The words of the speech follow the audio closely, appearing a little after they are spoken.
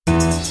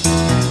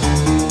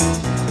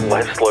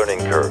Life's Learning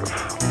Curve,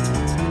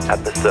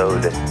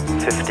 episode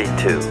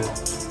 52.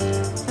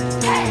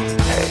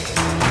 Hey.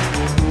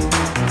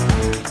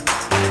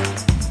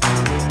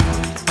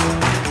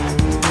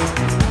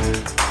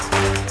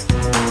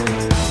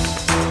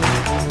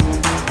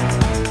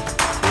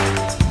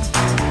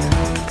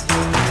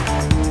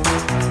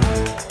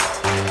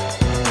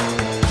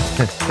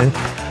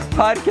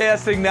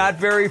 Podcasting not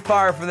very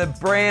far from the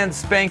brand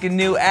spanking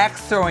new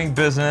axe throwing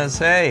business.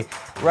 Hey,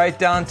 right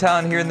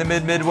downtown here in the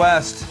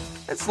Midwest.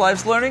 It's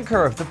Life's Learning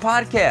Curve, the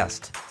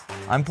podcast.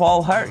 I'm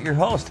Paul Hart, your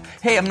host.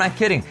 Hey, I'm not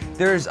kidding.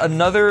 There's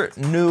another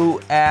new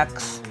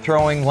axe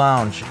throwing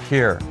lounge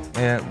here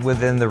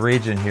within the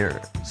region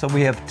here. So we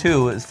have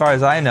two, as far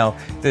as I know,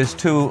 there's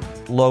two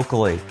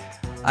locally.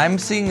 I'm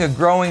seeing a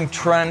growing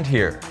trend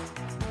here.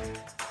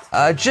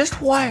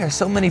 Just why are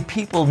so many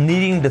people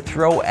needing to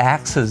throw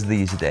axes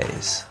these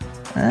days?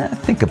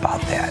 Think about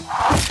that.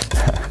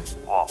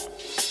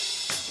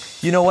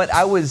 You know what?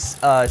 I was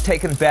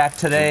taken back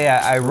today.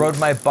 I rode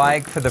my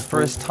bike for the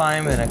first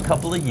time in a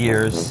couple of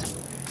years,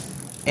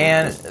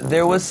 and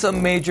there was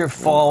some major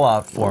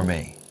fallout for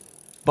me.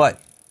 But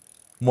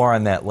more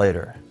on that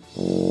later.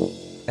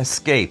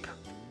 Escape.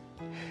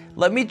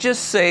 Let me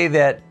just say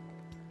that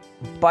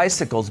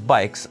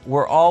bikes,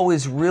 were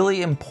always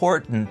really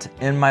important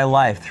in my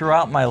life,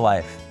 throughout my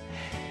life.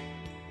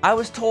 I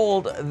was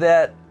told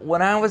that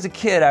when I was a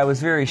kid, I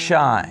was very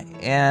shy,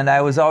 and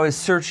I was always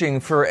searching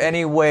for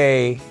any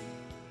way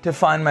to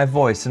find my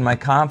voice and my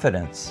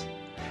confidence.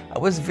 I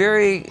was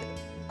very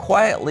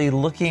quietly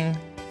looking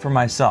for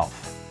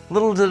myself.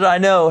 Little did I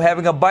know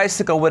having a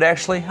bicycle would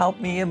actually help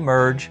me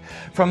emerge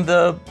from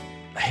the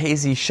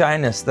hazy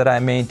shyness that I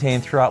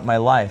maintained throughout my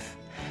life.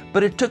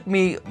 But it took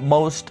me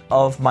most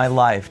of my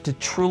life to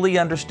truly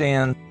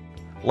understand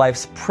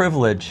life's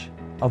privilege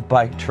of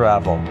bike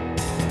travel.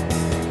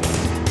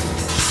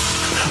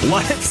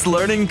 Life's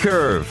Learning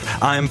Curve.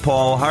 I'm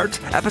Paul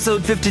Hart,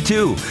 episode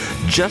 52.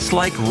 Just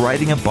like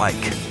riding a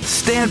bike.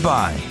 Stand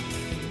by.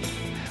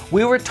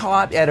 We were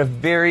taught at a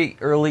very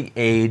early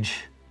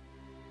age,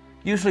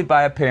 usually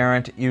by a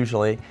parent,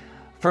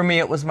 for me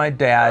it was my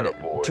dad,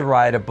 to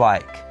ride a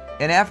bike.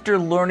 And after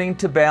learning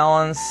to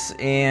balance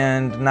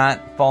and not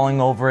falling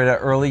over at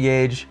an early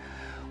age,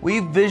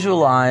 we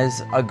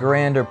visualize a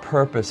grander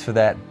purpose for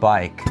that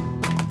bike.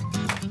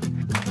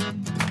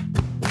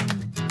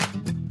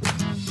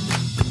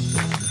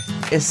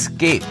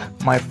 Escape,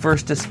 my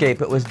first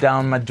escape, it was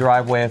down my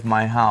driveway of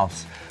my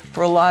house.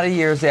 For a lot of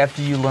years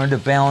after you learn to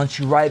balance,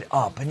 you ride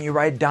up and you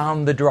ride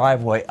down the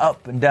driveway,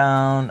 up and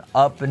down,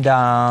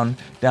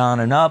 down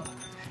and up,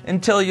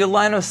 until your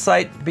line of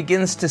sight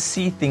begins to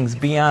see things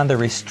beyond the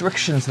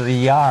restrictions of the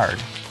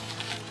yard.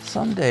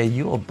 Someday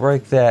you will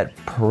break that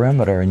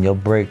perimeter and you'll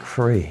break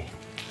free.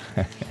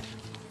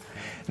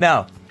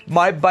 Now,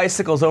 my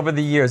bicycles over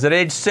the years, at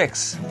age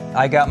 6,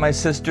 I got my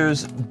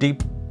sister's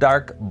deep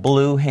dark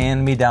blue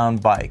hand-me-down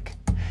bike.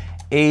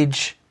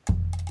 Age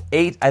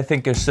 8, I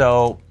think or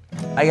so,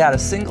 I got a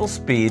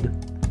single-speed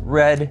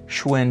red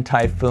Schwinn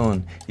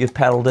Typhoon. You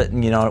pedaled it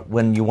and,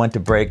 when you went to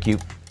brake, you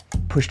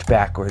pushed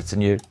backwards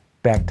and your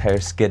back tire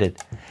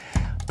skidded.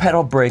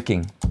 Pedal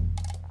braking.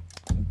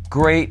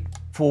 Great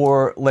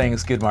for laying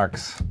skid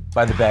marks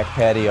by the back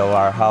patio of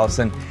our house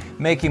and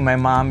making my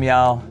mom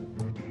yell,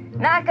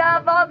 "Knock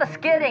off all the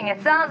skidding.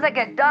 It sounds like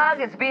a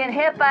dog is being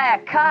hit by a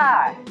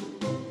car."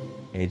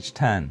 Age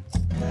 10.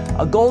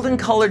 A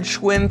golden-colored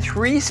Schwinn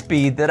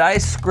 3-speed that I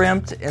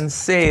scrimped and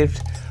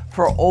saved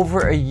for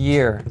over a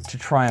year to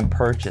try and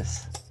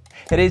purchase.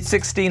 At age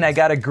 16, I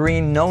got a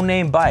green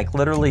no-name bike,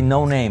 literally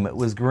no name, it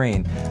was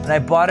green. And I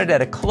bought it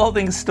at a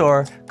clothing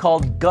store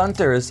called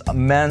Gunter's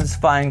Men's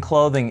Fine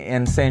Clothing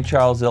in St.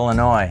 Charles,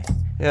 Illinois.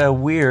 Yeah,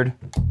 weird,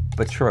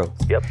 but true.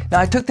 Yep.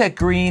 Now, I took that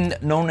green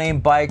no-name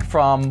bike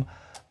from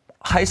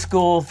high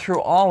school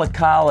through all of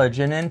college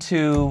and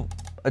into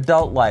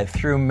adult life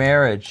through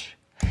marriage.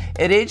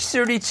 At age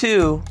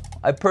 32,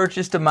 I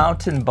purchased a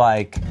mountain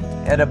bike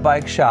at a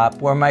bike shop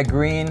where my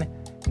green,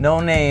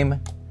 no-name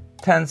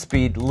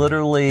 10-speed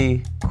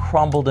literally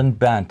crumbled and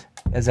bent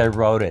as I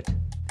rode it.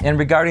 And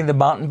regarding the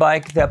mountain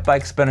bike, that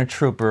bike's been a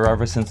trooper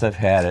ever since I've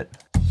had it.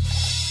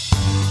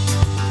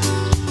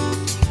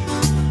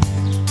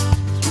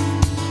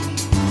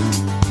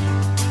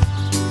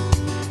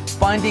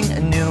 Finding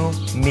a new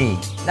me.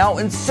 Now,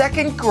 in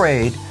second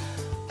grade,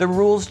 the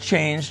rules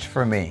changed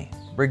for me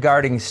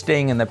regarding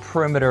staying in the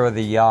perimeter of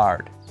the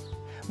yard.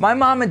 My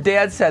mom and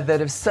dad said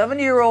that if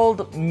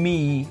 7-year-old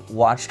me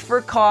watched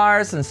for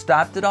cars and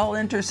stopped at all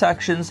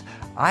intersections,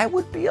 I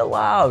would be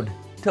allowed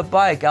to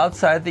bike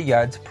outside the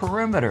yard's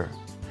perimeter.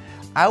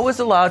 I was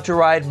allowed to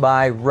ride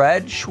my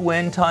red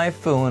Schwinn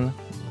Typhoon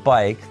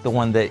bike, the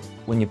one that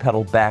when you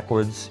pedal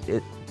backwards,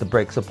 the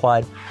brakes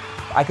applied.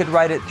 I could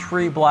ride it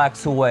 3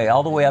 blocks away,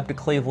 all the way up to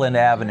Cleveland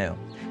Avenue.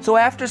 So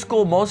after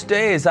school, most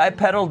days, I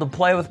pedaled to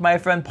play with my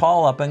friend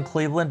Paul up on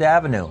Cleveland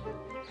Avenue.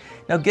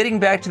 Now, getting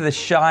back to the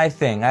shy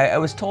thing, I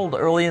was told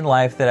early in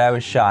life that I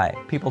was shy.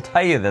 People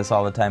tell you this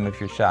all the time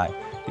if you're shy.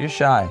 You're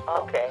shy.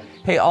 Okay.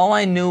 Hey, all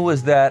I knew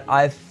was that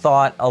I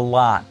thought a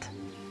lot.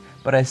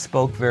 but I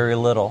spoke very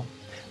little.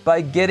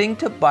 By getting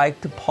to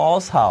bike to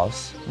Paul's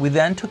house, we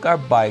then took our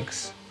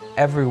bikes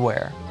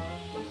everywhere.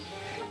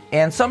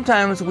 And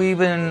sometimes we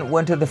even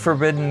went to the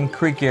Forbidden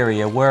Creek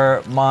area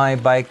where my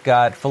bike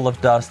got full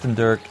of dust and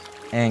dirt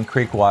and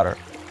creek water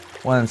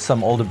when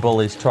some older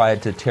bullies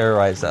tried to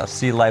terrorize us.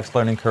 See Life's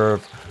Learning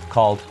Curve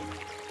called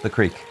The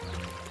Creek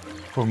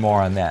for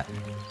more on that.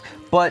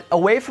 But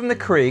away from the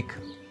creek,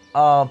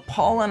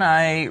 Paul and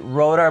I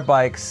rode our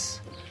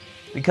bikes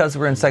because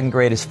we're in second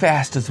grade as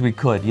fast as we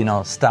could,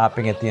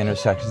 stopping at the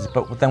intersections.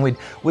 But then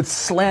we'd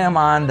slam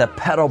on the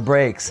pedal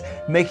brakes,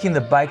 making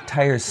the bike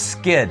tires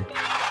skid.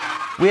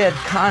 We had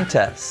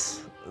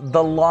contests,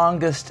 the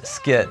longest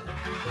skid,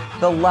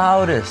 the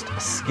loudest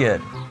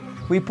skid.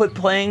 We put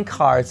playing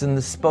cards in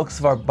the spokes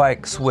of our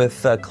bikes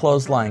with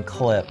clothesline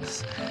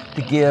clips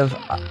to give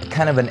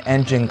kind of an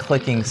engine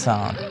clicking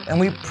sound. And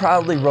we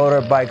proudly rode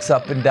our bikes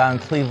up and down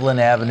Cleveland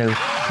Avenue,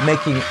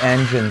 making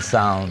engine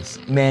sounds,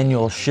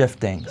 manual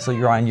shifting. So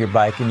you're on your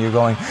bike and you're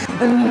going...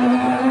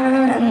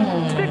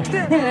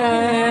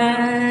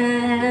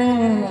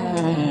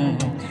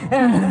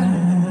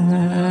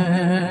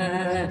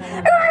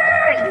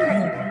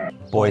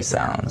 boy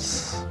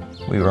sounds.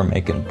 We were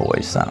making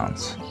boy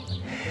sounds.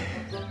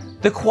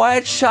 The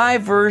quiet, shy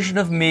version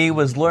of me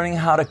was learning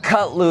how to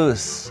cut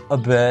loose a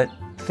bit,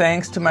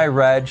 thanks to my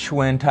red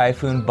Schwinn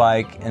Typhoon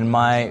bike and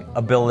my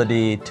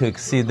ability to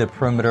exceed the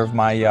perimeter of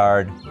my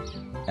yard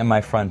and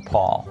my friend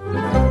Paul.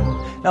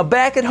 Now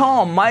back at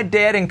home, my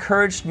dad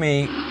encouraged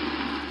me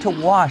to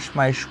wash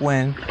my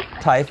Schwinn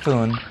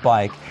Typhoon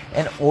bike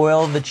and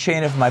oil the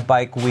chain of my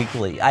bike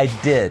weekly. I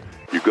did.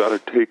 You got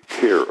to take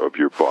care of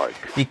your bike.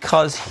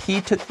 Because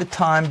he took the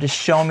time to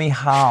show me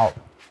how.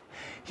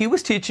 He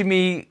was teaching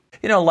me,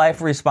 life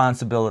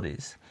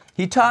responsibilities.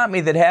 He taught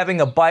me that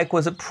having a bike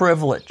was a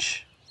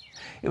privilege.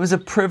 It was a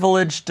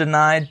privilege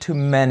denied to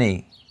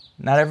many.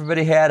 Not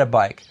everybody had a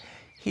bike.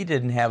 He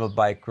didn't have a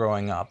bike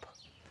growing up.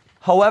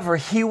 However,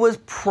 he was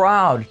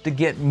proud to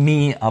get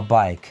me a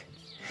bike,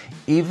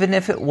 even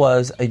if it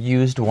was a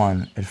used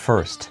one at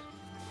first.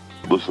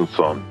 Listen,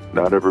 son,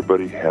 not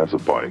everybody has a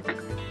bike.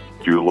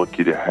 You're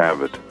lucky to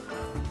have it.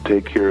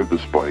 Take care of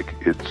this bike.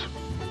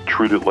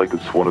 Treat it like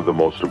it's one of the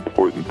most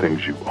important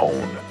things you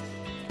own.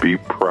 Be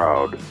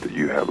proud that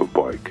you have a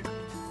bike.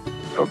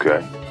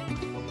 Okay?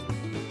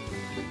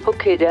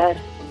 Okay, Dad.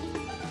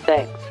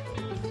 Thanks.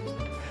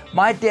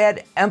 My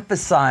dad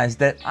emphasized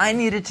that I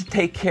needed to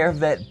take care of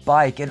that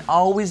bike and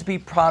always be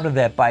proud of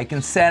that bike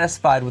and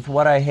satisfied with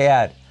what I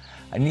had.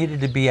 I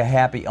needed to be a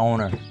happy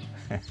owner.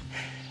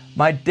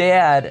 My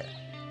dad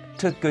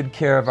took good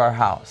care of our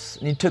house,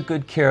 and he took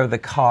good care of the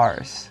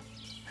cars.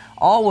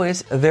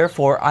 Always,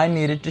 therefore, I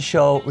needed to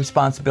show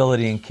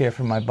responsibility and care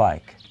for my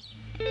bike.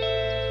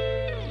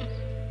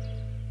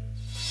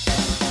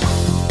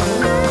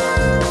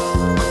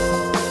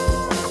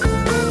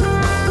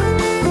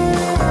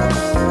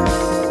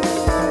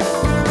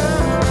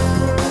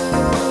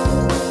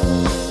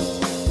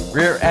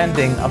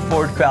 Rear-ending a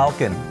Ford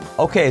Falcon.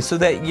 Okay, so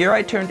that year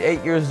I turned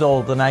 8 years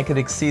old and I could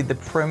exceed the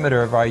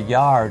perimeter of our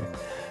yard.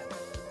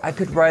 I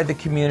could ride the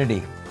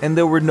community, and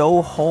there were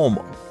no home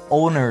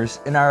owners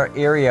in our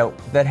area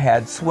that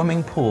had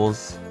swimming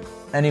pools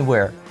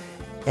anywhere,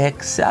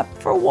 except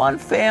for one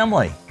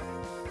family,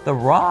 the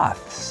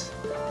Roths.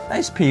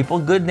 Nice people,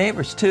 good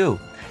neighbors too.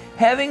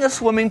 Having a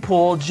swimming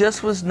pool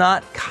just was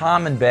not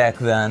common back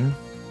then.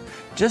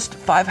 Just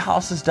 5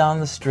 houses down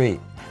the street,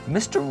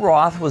 Mr.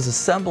 Roth was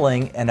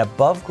assembling an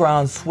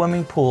above-ground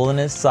swimming pool in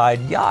his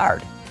side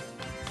yard.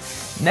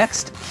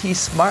 Next, he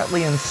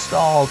smartly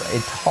installed a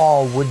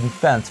tall wooden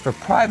fence for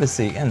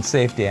privacy and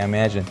safety, I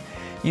imagine.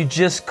 You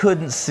just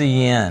couldn't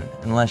see in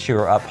unless you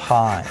were up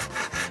high.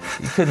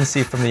 You couldn't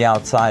see from the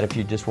outside if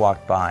you just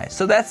walked by.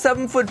 So that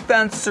 7-foot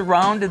fence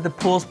surrounded the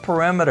pool's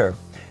perimeter.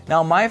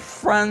 Now, my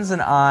friends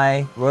and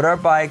I rode our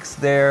bikes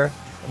there.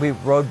 We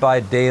rode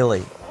by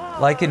daily,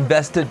 like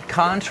invested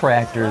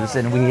contractors,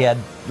 and we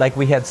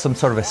had some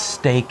sort of a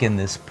stake in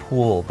this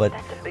pool, but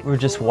we were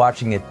just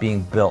watching it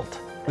being built.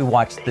 We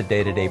watched the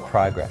day-to-day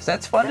progress.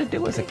 That's fun to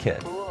do as a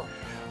kid.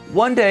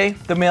 One day,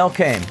 the mail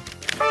came.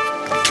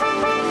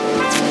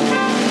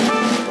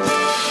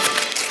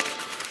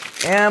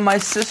 And my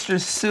sister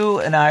Sue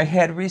and I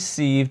had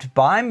received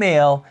by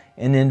mail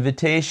an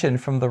invitation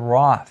from the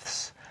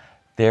Roths.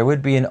 There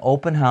would be an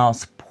open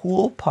house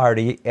pool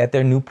party at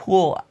their new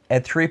pool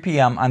at 3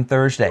 p.m. on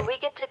Thursday. Do we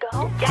get to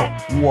go?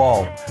 Yes.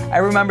 Whoa. I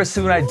remember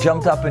Sue and I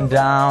jumped up and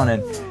down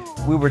and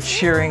we were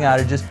cheering out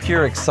of just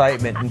pure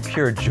excitement and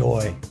pure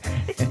joy.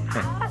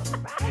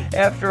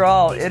 After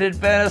all, it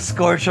had been a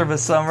scorcher of a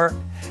summer.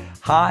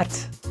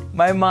 Hot.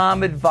 My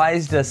mom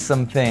advised us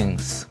some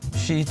things.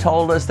 She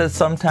told us that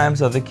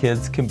sometimes other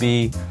kids can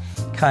be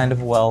kind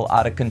of,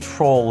 out of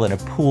control in a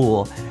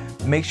pool.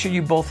 Make sure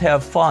you both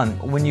have fun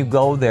when you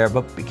go there,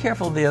 but be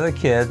careful of the other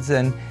kids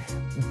and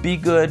be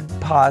good,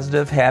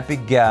 positive, happy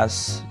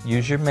guests.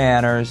 Use your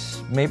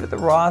manners. Maybe the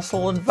Ross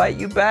will invite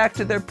you back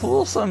to their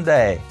pool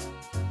someday.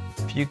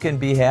 If you can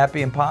be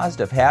happy and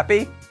positive.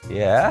 Happy?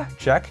 Yeah,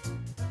 check.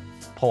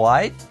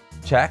 Polite?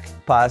 Check.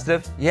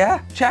 Positive.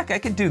 Yeah, check. I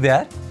could do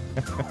that.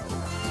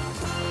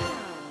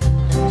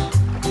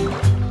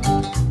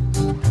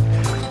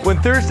 When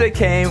Thursday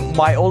came,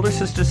 my older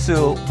sister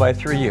Sue, by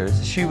 3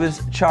 years, she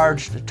was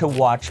charged to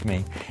watch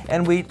me.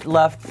 And we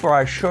left for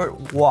our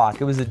short walk.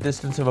 It was a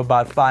distance of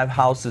about 5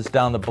 houses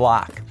down the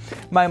block.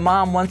 My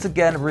mom once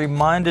again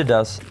reminded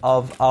us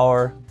of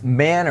our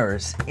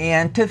manners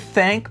and to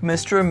thank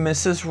Mr. and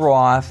Mrs.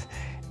 Roth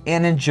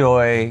and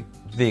enjoy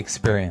the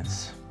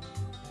experience,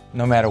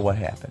 no matter what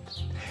happened.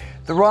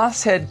 The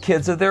Roths had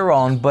kids of their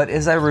own, but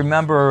as I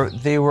remember,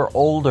 they were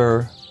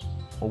older.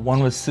 Well,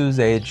 one was Sue's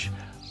age,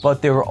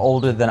 but they were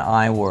older than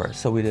I were,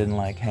 so we didn't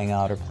hang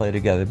out or play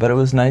together. But it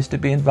was nice to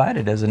be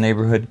invited as a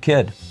neighborhood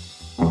kid.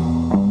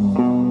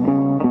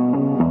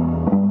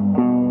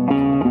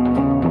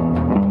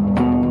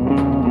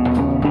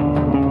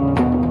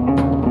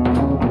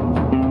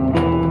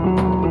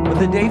 When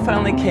the day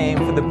finally came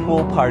for the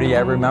pool party, I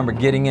remember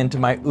getting into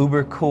my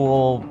uber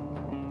cool,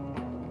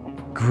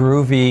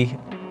 groovy,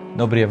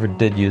 nobody ever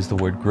did use the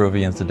word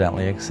groovy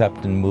incidentally,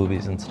 except in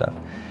movies and stuff,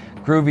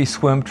 groovy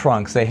swim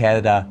trunks. They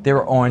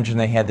were orange and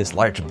they had this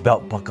large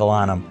belt buckle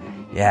on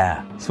them.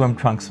 Yeah, swim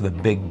trunks with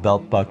a big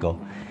belt buckle.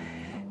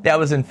 That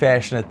was in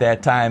fashion at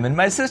that time. And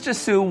my sister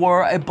Sue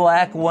wore a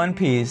black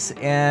one-piece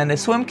and a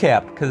swim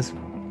cap, because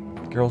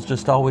girls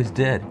just always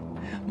did.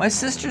 My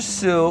sister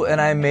Sue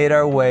and I made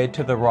our way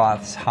to the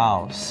Roth's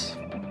house.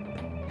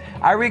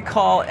 I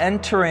recall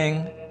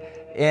entering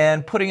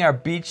and putting our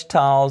beach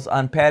towels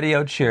on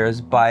patio chairs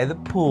by the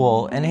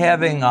pool and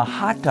having a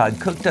hot dog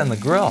cooked on the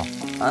grill.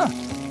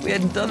 We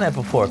hadn't done that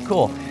before.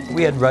 Cool.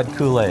 We had red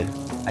Kool-Aid.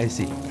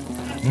 Icy.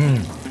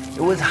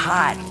 It was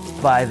hot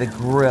by the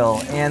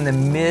grill, and the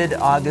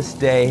mid-August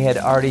day had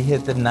already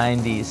hit the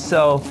 90s.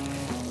 So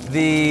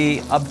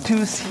the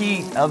obtuse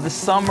heat of the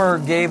summer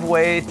gave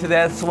way to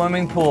that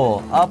swimming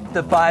pool, up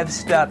the 5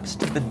 steps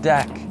to the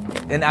deck.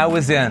 And I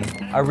was in.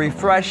 A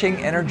refreshing,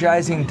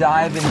 energizing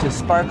dive into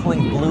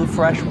sparkling blue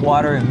fresh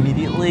water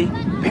immediately.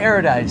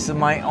 Paradise in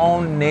my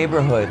own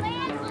neighborhood.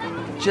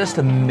 Just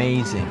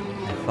amazing,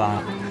 I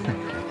thought.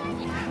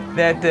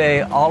 That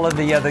day, all of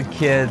the other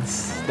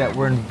kids that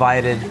were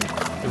invited,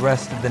 the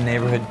rest of the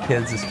neighborhood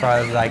kids as far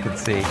as I could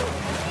see,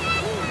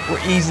 were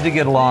easy to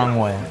get along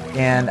with.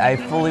 And I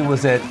fully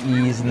was at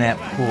ease in that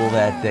pool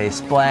that day,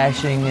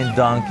 splashing and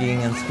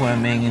dunking and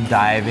swimming and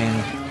diving.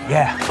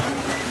 Yeah.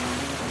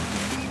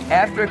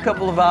 After a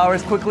couple of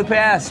hours quickly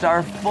passed,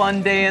 our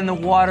fun day in the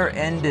water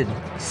ended.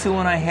 Sue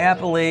and I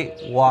happily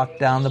walked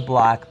down the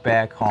block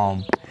back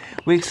home.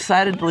 We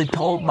excitedly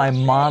told my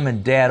mom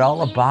and dad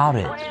all about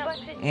it.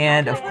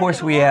 And of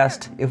course we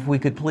asked if we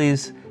could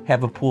please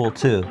have a pool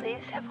too.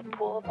 Please have a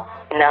pool, Mom.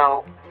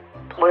 No,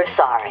 we're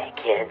sorry,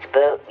 kids,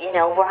 but,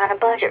 we're on a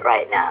budget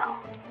right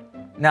now.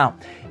 Now,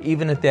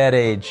 even at that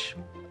age,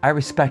 I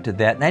respected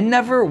that, and I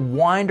never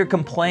whined or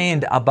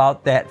complained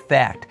about that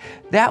fact.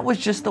 That was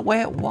just the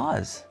way it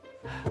was.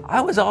 I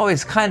was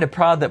always kind of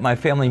proud that my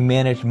family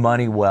managed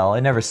money well.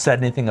 I never said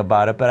anything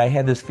about it, but I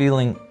had this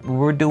feeling we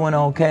were doing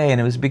okay, and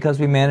it was because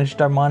we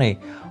managed our money,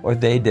 or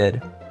they did.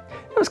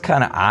 It was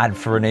kind of odd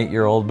for an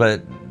 8-year-old,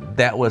 but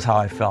that was how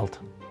I felt.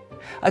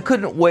 I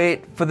couldn't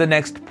wait for the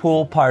next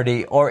pool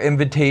party or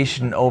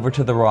invitation over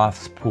to the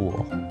Roth's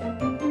pool.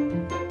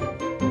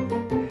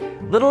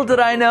 Little did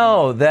I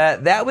know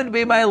that that would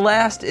be my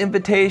last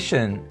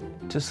invitation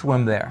to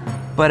swim there,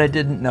 but I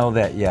didn't know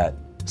that yet.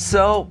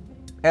 So,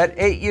 at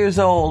 8 years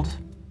old,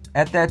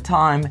 at that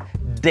time,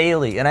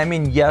 daily, and I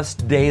mean yes,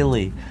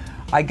 daily,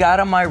 I got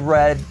on my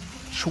red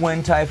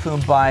Schwinn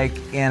Typhoon bike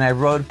and I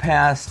rode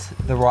past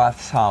the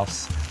Roth's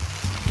house,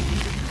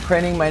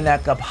 craning my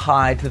neck up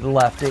high to the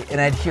left,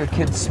 and I'd hear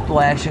kids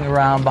splashing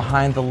around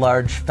behind the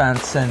large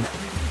fence. And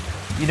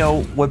you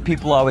know what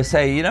people always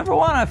say, you never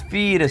want to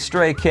feed a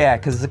stray cat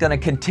because it's going to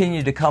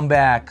continue to come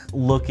back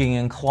looking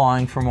and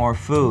clawing for more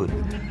food.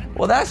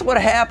 Well, that's what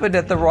happened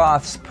at the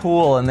Roth's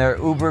pool in their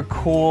uber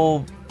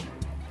cool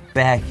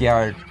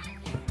backyard.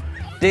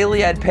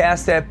 Daily I'd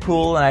pass that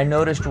pool and I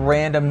noticed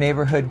random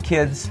neighborhood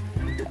kids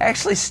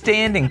actually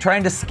standing,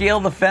 trying to scale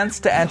the fence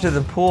to enter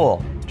the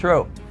pool.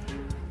 True.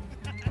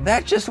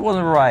 That just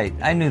wasn't right.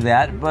 I knew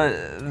that,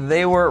 but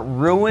they were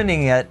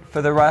ruining it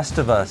for the rest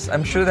of us.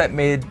 I'm sure that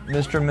made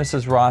Mr. and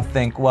Mrs. Roth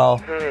think,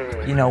 well,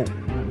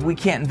 we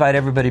can't invite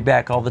everybody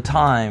back all the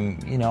time.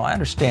 I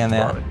understand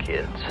that. A lot of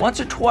kids. Once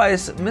or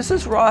twice,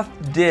 Mrs. Roth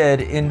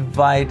did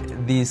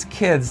invite these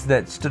kids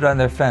that stood on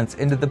their fence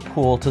into the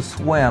pool to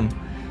swim,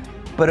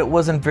 but it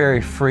wasn't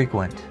very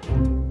frequent.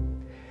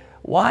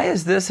 Why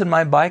is this in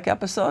my bike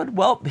episode?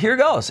 Well, here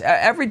goes.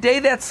 Every day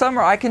that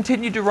summer, I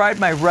continued to ride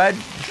my red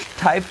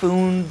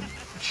Typhoon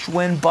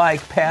Schwinn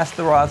bike past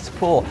the Roth's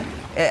pool.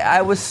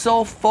 I was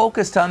so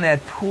focused on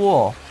that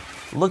pool,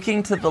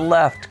 looking to the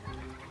left,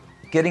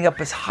 getting up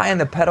as high on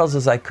the pedals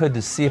as I could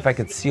to see if I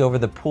could see over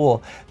the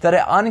pool, that I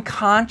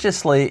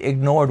unconsciously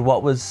ignored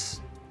what was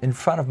in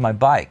front of my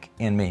bike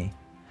and me.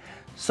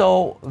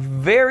 So,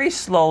 very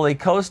slowly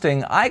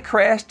coasting, I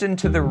crashed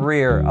into the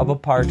rear of a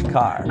parked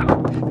car.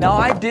 Now,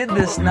 I did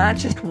this not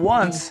just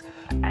once,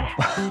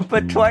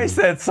 but twice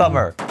that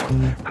summer.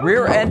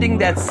 Rear-ending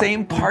that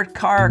same parked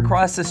car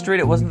across the street.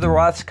 It wasn't the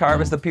Roth's car, it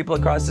was the people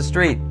across the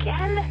street.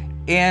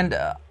 And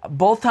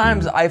both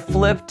times I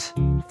flipped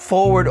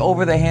forward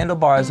over the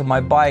handlebars of my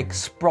bike,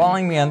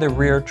 sprawling me on the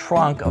rear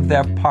trunk of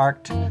that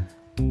parked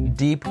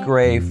deep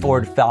gray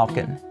Ford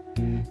Falcon.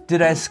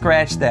 Did I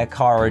scratch that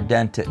car or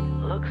dent it?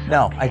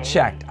 No, I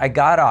checked. I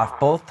got off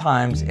both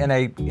times and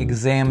I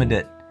examined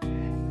it.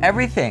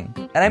 Everything,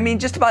 and I mean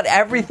just about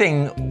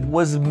everything,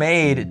 was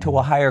made to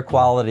a higher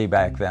quality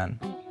back then.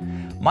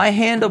 My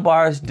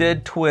handlebars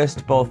did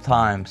twist both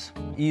times,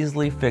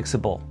 easily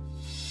fixable.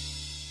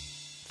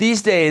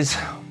 These days,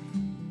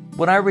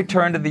 when I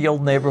return to the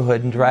old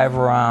neighborhood and drive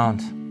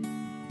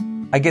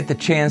around, I get the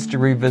chance to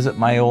revisit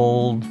my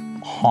old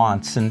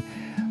haunts, and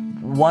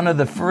one of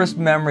the first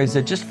memories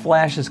that just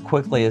flashes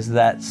quickly is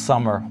that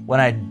summer when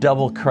I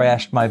double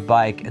crashed my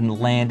bike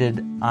and landed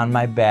on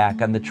my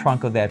back on the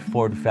trunk of that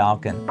Ford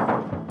Falcon.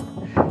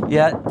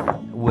 Yet,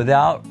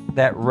 without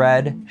that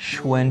red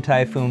Schwinn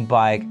Typhoon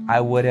bike, I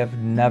would have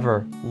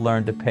never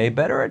learned to pay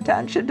better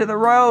attention to the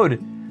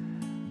road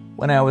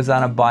when I was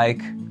on a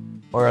bike,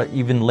 or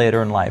even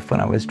later in life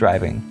when I was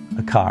driving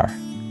a car.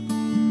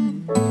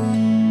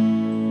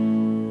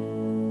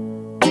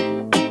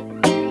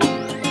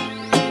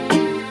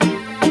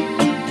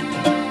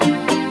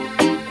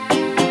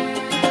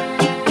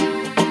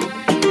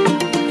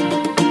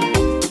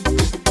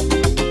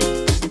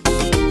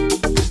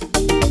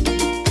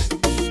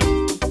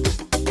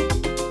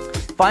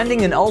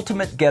 Finding an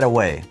ultimate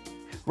getaway.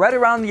 Right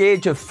around the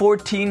age of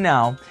 14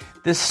 now,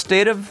 the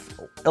state of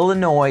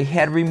Illinois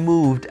had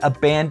removed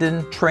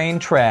abandoned train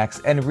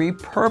tracks and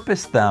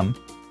repurposed them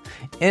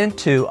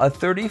into a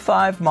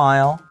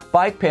 35-mile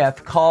bike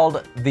path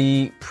called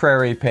the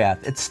Prairie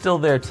Path. It's still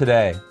there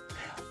today.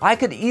 I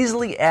could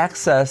easily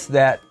access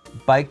that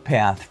bike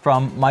path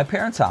from my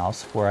parents'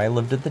 house, where I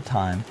lived at the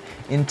time,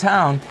 in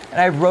town,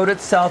 and I rode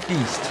it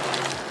southeast.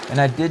 And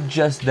I did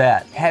just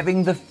that,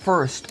 having the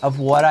first of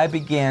what I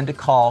began to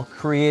call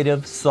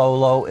creative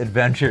solo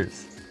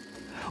adventures.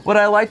 What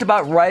I liked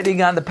about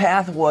riding on the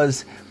path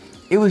was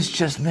it was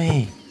just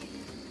me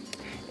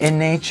in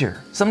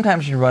nature.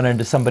 Sometimes you run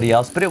into somebody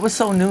else, but it was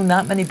so new,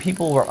 not many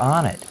people were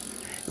on it.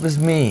 It was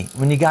me.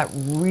 When you got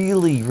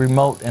really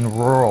remote and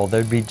rural,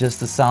 there'd be just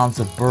the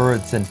sounds of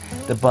birds and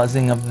the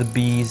buzzing of the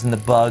bees and the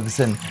bugs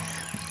and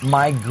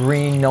my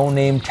green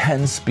no-name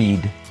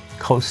 10-speed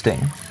coasting.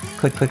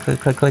 Click, click,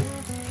 click, click, click.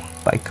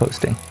 Bike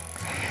coasting.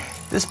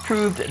 This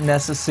proved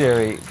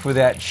necessary for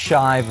that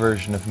shy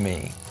version of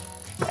me.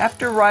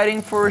 After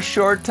riding for a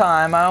short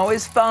time, I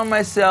always found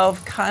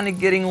myself kind of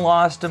getting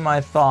lost in my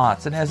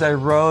thoughts. And as I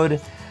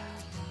rode,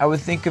 I would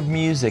think of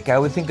music. I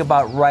would think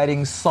about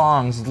writing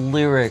songs,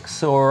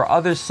 lyrics, or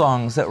other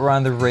songs that were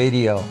on the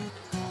radio.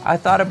 I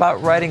thought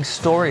about writing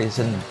stories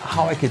and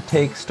how I could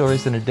take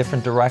stories in a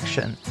different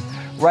direction.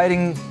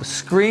 Writing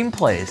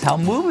screenplays, how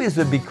movies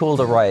would be cool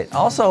to write.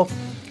 Also,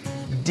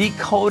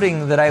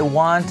 decoding that I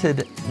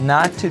wanted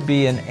not to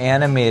be an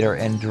animator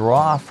and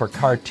draw for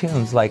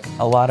cartoons like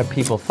a lot of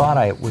people thought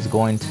I was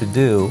going to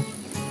do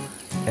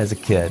as a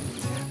kid,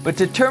 but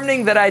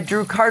determining that I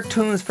drew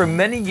cartoons for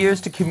many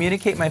years to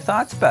communicate my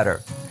thoughts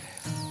better.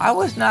 I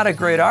was not a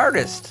great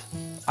artist.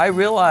 I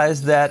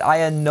realized that I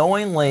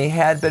unknowingly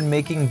had been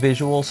making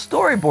visual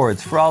storyboards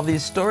for all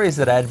these stories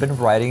that I had been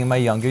writing in my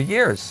younger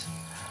years.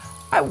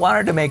 I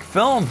wanted to make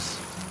films,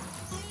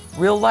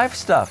 real life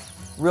stuff,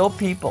 real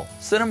people,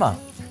 cinema.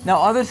 Now,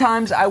 other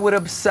times I would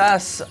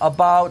obsess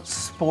about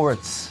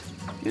sports,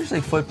 usually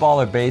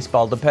football or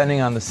baseball, depending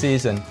on the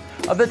season.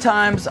 Other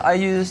times I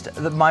used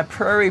my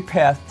Prairie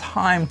Path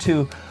time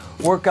to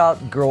work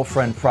out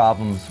girlfriend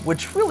problems,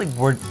 which really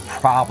weren't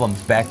problems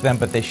back then,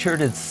 but they sure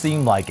did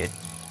seem like it.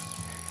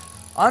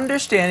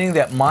 Understanding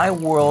that my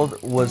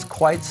world was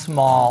quite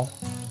small,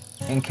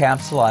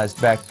 encapsulated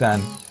back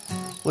then,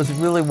 was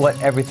really what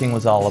everything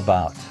was all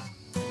about.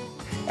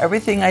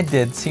 Everything I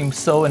did seemed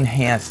so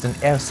enhanced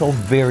and so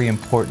very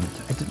important.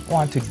 I didn't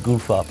want to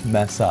goof up,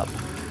 mess up.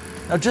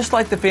 Now, just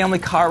like the family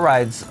car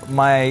rides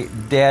my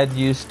dad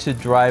used to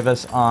drive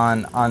us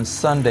on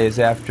Sundays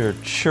after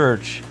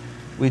church,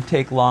 we'd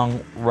take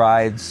long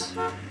rides,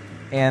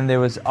 and there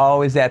was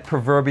always that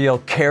proverbial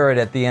carrot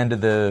at the end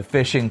of the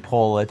fishing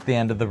pole at the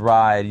end of the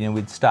ride. You know,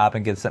 we'd stop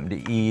and get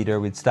something to eat,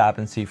 or we'd stop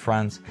and see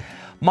friends.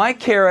 My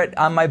carrot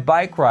on my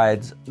bike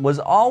rides was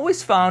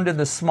always found in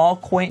the small,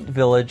 quaint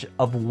village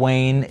of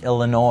Wayne,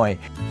 Illinois.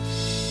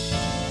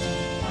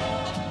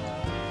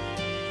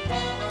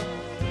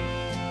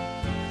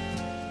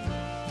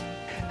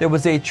 There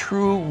was a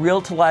true,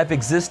 real-to-life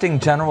existing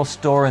general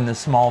store in this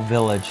small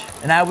village,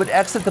 and I would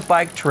exit the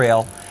bike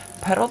trail,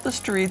 pedal the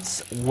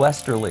streets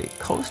westerly,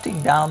 coasting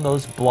down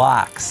those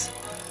blocks.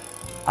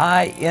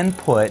 I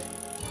input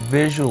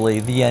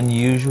visually the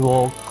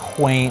unusual,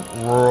 quaint,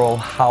 rural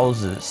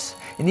houses.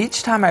 And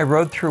each time I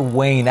rode through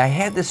Wayne, I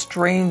had this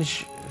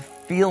strange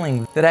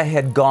feeling that I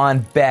had gone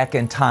back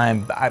in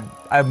time.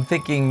 I'm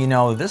thinking, you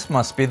know, this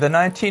must be the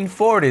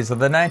 1940s or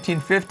the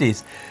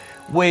 1950s,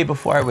 way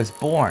before I was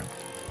born.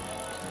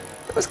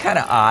 It was kind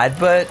of odd,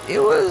 but it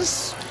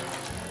was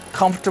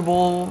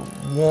comfortable,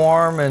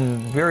 warm, and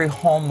very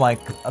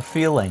home-like a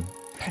feeling.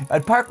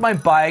 I'd park my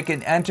bike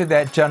and enter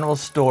that general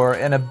store,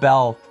 and a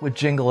bell would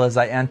jingle as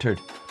I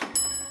entered.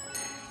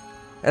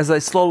 As I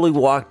slowly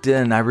walked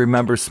in, I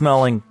remember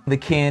smelling the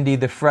candy,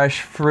 the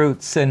fresh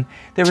fruits, and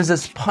there was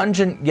this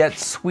pungent yet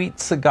sweet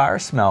cigar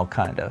smell,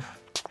 kind of.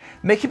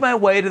 Making my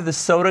way to the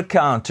soda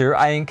counter,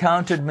 I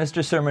encountered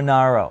Mr.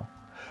 Sermonaro,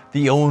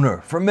 the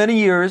owner. For many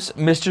years,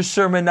 Mr.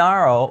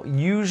 Sermonaro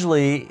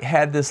usually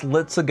had this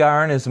lit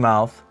cigar in his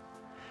mouth.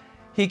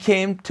 He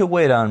came to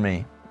wait on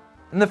me.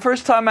 And the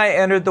first time I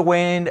entered the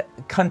Wayne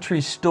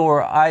Country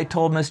Store, I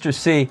told Mr.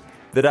 C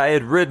that I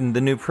had ridden the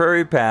new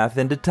Prairie Path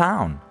into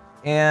town.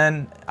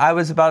 And I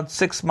was about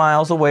 6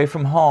 miles away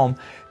from home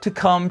to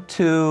come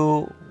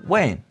to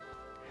Wayne.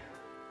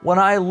 When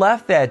I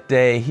left that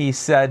day, he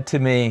said to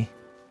me,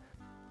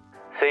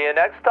 "See you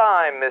next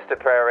time, Mr.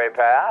 Prairie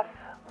Path."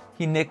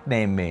 He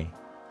nicknamed me.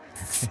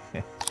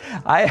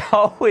 I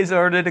always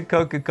ordered a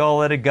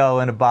Coca-Cola to go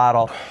in a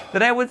bottle.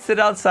 Then I would sit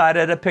outside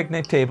at a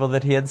picnic table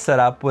that he had set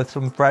up with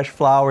some fresh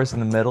flowers in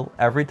the middle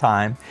every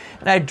time,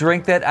 and I'd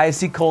drink that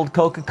icy cold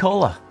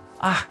Coca-Cola.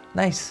 Ah,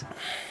 nice.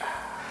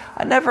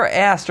 I never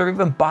asked or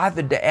even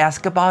bothered to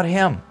ask about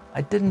him.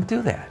 I didn't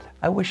do that.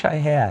 I wish I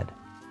had.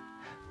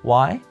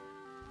 Why?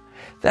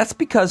 That's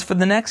because for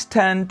the next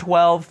 10,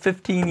 12,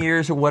 15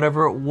 years or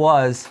whatever it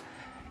was,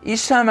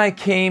 each time I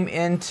came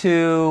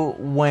into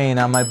Wayne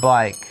on my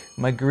bike,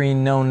 my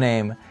green no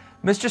name,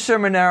 Mr.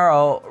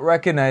 Sermonaro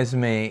recognized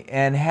me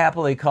and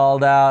happily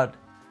called out,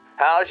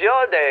 "How's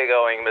your day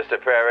going,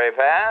 Mr. Prairie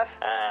Path?"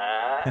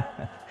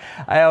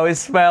 I always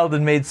smiled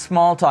and made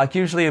small talk,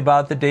 usually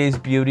about the day's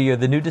beauty or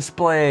the new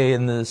display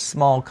in the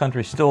small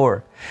country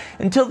store,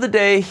 until the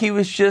day he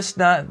was just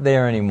not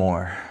there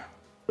anymore.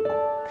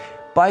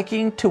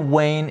 Biking to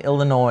Wayne,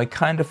 Illinois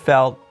kind of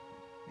felt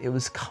it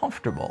was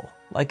comfortable,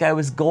 like I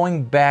was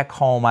going back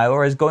home,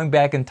 or I was going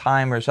back in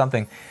time or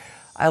something.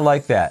 I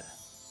like that.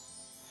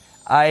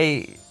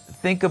 I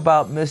think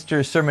about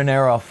Mr.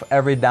 Sermonaro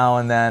every now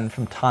and then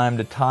from time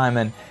to time,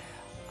 and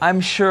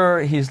I'm sure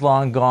he's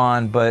long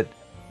gone, but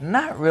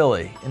not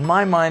really. In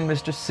my mind,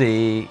 Mr.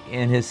 C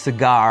and his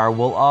cigar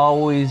will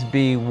always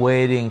be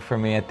waiting for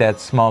me at that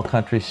small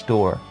country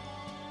store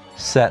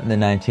set in the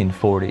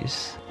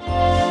 1940s.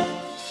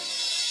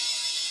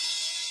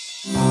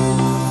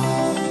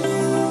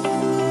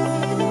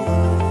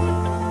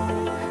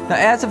 Now,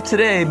 as of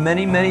today,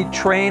 many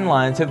train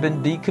lines have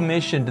been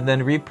decommissioned and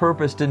then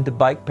repurposed into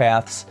bike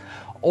paths.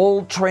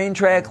 Old train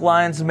track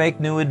lines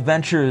make new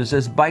adventures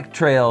as bike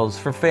trails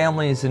for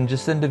families and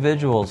just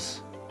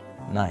individuals.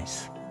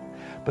 Nice.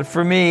 But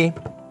for me,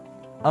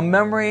 a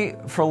memory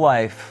for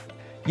life.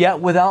 Yet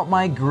without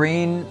my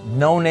green,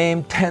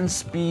 no-name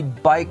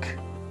 10-speed bike,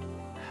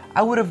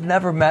 I would have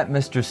never met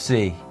Mr.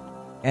 C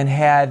and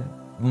had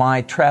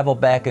my travel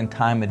back in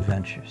time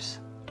adventures.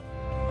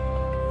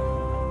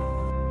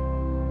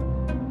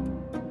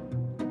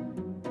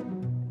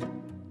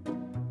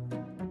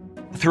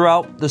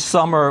 Throughout the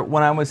summer,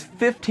 when I was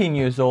 15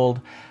 years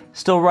old,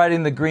 still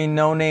riding the green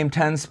no-name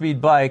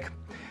 10-speed bike,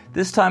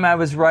 this time I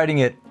was riding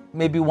it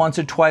maybe once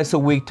or twice a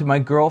week to my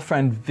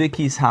girlfriend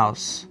Vicky's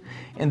house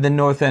in the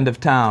north end of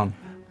town.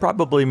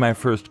 Probably my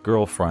first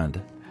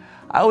girlfriend.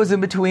 I was in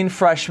between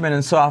freshman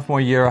and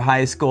sophomore year of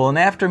high school, and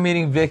after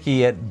meeting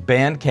Vicky at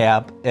band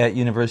camp at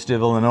University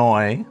of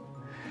Illinois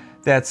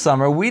that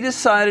summer, we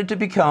decided to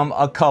become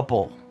a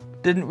couple.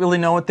 Didn't really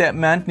know what that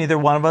meant, neither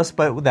one of us,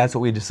 but that's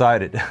what we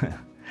decided.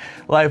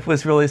 Life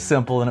was really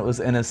simple and it was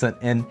innocent,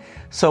 and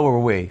so were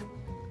we.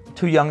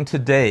 Too young to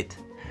date.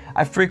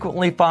 I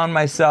frequently found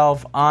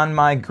myself on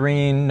my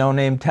green,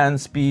 no-name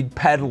 10-speed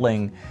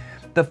pedaling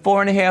the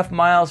 4.5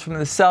 miles from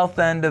the south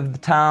end of the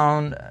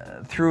town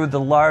through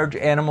the large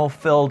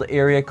animal-filled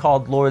area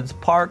called Lord's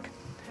Park,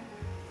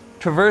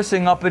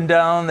 traversing up and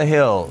down the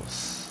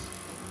hills.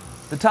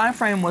 The time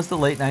frame was the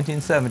late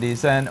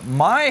 1970s, and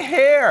my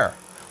hair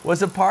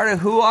was a part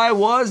of who I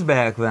was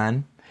back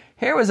then.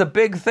 Hair was a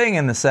big thing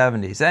in the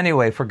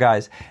 70s, for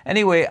guys.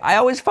 Anyway, I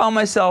always found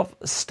myself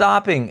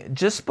stopping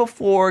just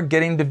before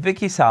getting to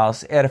Vicky's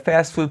house at a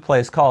fast food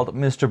place called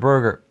Mr.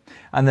 Burger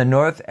on the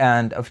north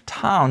end of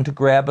town to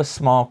grab a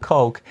small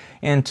Coke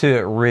and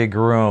to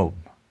regroom.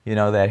 You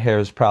know, that hair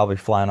is probably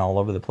flying all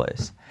over the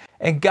place.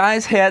 And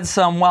guys had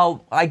some,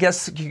 well, I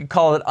guess you could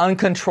call it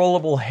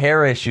uncontrollable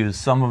hair issues.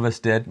 Some of us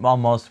did. Well,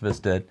 most of us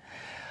did.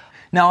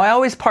 Now, I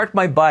always parked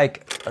my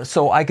bike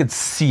so I could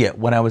see it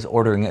when I was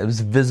ordering it. It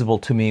was visible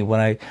to me when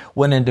I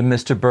went into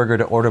Mr. Burger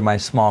to order my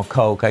small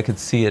Coke. I could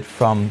see it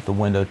from the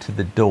window to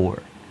the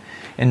door.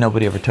 And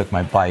nobody ever took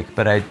my bike,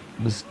 but I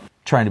was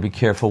trying to be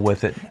careful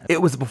with it.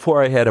 It was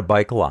before I had a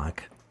bike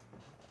lock.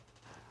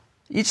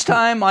 Each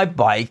time I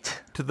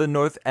biked to the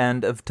north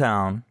end of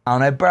town,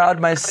 and I borrowed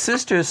my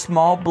sister's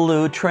small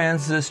blue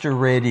transistor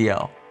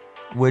radio,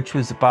 which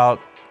was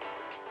about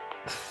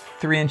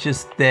 3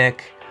 inches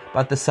thick,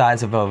 about the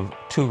size of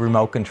two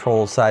remote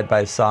controls side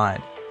by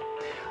side.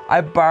 I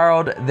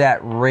borrowed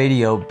that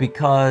radio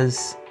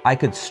because I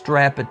could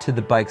strap it to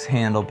the bike's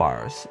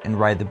handlebars and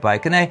ride the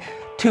bike. And I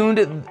tuned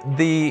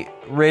the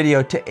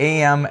radio to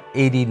AM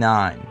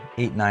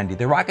 890,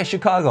 the Rock of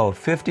Chicago,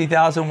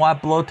 50,000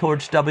 watt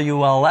blowtorch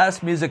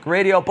WLS music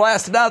radio,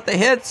 blasted out the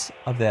hits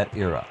of that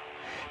era.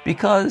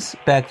 Because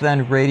back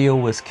then radio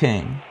was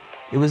king.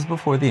 It was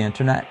before the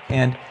internet,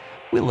 and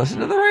we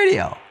listened to the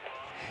radio.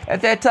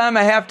 At that time,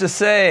 I have to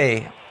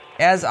say,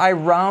 as I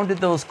rounded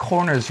those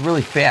corners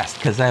really fast,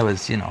 because I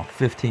was,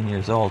 15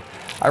 years old,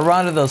 I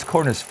rounded those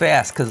corners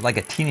fast because like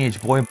a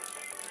teenage boy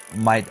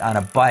might on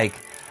a bike.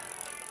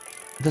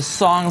 The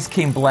songs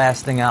came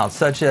blasting out,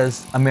 such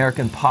as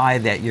American Pie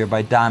that year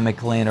by Don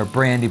McLean, or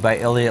Brandy by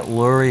Elliot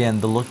Lurie,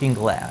 The Looking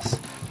Glass,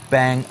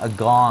 Bang a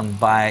Gong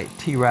by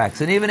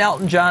T-Rex, and even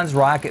Elton John's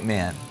Rocket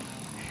Man.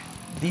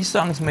 These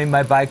songs made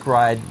my bike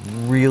ride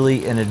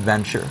really an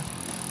adventure.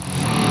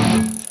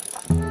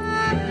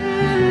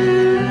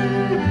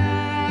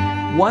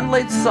 One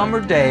late summer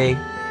day,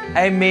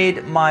 I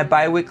made my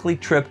bi-weekly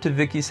trip to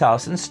Vicky's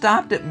house and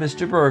stopped at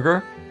Mr.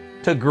 Burger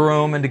to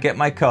groom and to get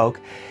my Coke.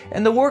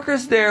 And the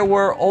workers there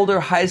were older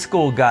high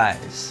school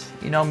guys.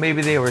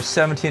 Maybe they were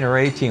 17 or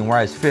 18, where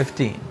I was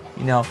 15.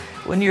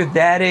 When you're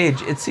that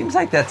age, it seems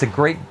like that's a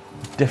great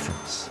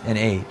difference in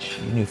age.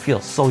 You feel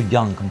so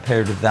young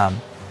compared to them.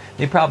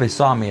 They probably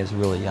saw me as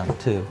really young,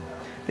 too.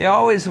 They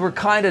always were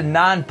kind of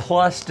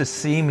nonplussed to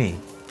see me.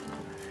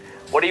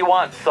 What do you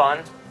want,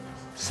 son?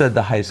 Said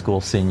the high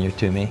school senior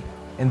to me,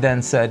 and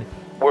then said,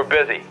 We're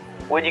busy.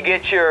 When you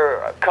get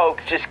your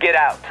Coke, just get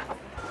out.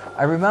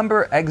 I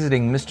remember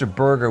exiting Mr.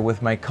 Burger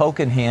with my Coke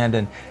in hand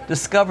and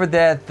discovered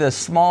that the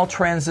small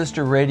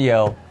transistor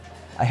radio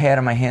I had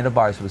on my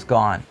handlebars was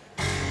gone.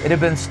 It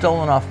had been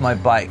stolen off my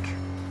bike.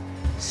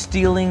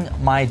 Stealing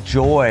my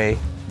joy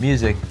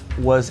music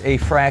was a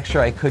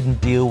fracture I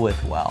couldn't deal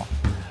with well.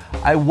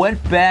 I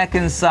went back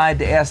inside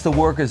to ask the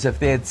workers if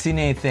they had seen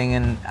anything,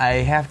 and I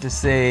have to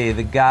say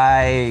the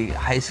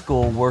high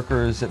school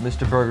workers at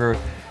Mr. Burger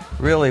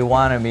really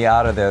wanted me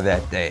out of there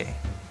that day.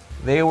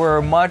 They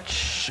were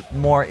much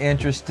more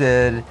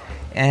interested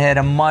and had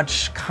a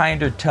much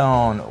kinder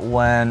tone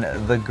when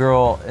the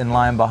girl in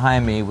line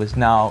behind me was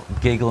now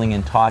giggling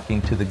and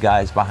talking to the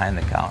guys behind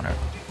the counter.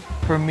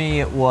 For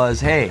me, it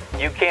was, hey,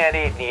 you can't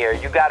eat in here.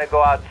 You got to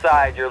go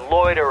outside. You're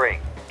loitering.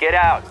 Get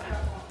out.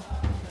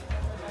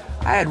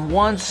 I had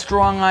one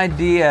strong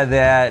idea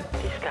that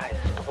These guys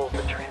stole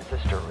the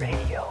transistor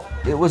radio.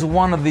 it was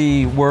one of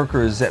the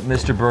workers at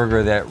Mr.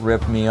 Burger that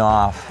ripped me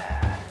off.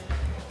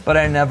 But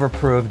I never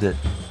proved it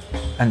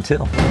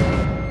until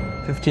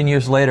 15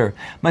 years later,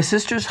 my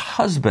sister's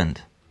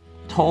husband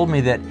told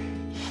me that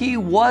he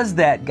was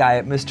that guy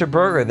at Mr.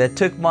 Burger that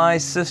took my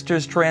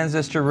sister's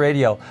transistor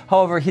radio.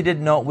 However, he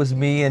didn't know it was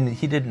me, and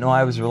he didn't know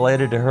I was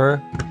related to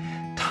her.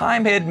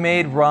 Time had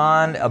made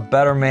Ron a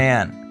better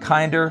man,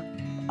 kinder,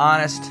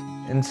 honest,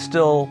 and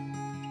still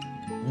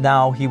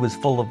now he was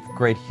full of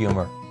great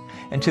humor.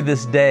 And to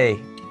this day,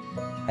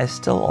 I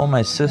still owe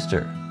my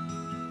sister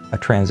a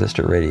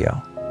transistor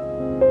radio.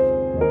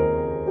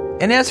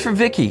 And as for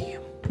Vicky,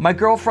 my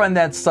girlfriend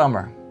that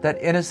summer, that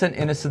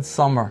innocent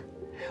summer,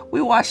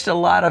 we watched a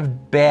lot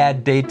of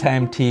bad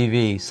daytime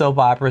TV, soap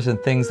operas and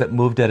things that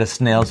moved at a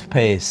snail's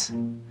pace.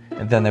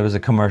 And then there was a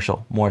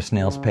commercial, more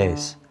snail's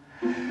pace.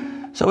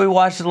 So we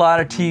watched a lot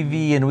of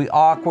TV and we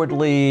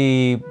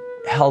awkwardly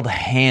held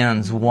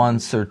hands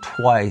once or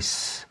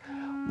twice.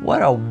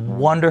 What a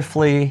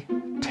wonderfully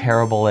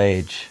terrible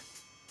age.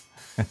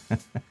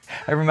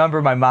 I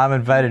remember my mom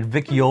invited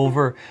Vicky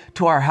over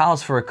to our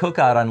house for a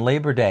cookout on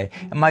Labor Day,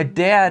 and my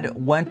dad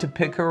went to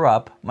pick her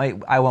up.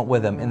 I went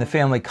with him in the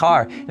family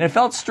car, and it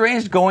felt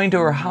strange going to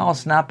her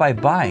house not by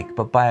bike,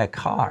 but by a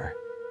car.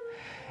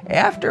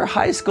 After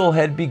high school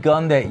had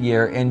begun that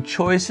year and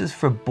choices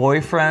for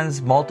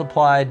boyfriends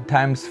multiplied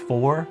times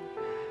 4,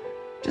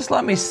 just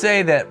let me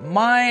say that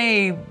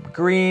my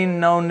green,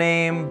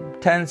 no-name,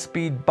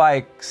 10-speed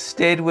bike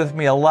stayed with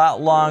me a lot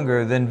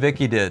longer than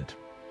Vicky did.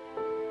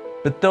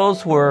 But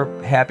those were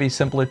happy,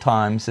 simpler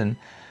times, and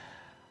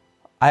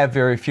I have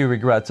very few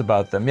regrets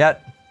about them.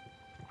 Yet,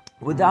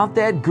 without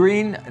that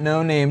green,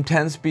 no-name,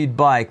 10-speed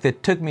bike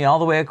that took me all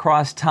the way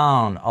across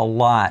town a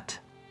lot,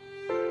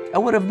 I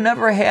would have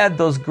never had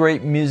those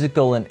great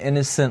musical and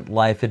innocent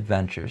life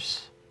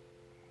adventures.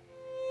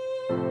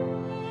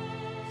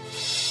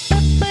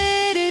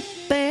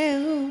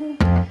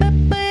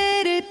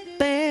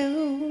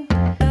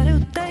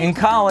 In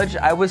college,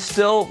 I was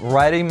still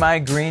riding my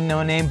green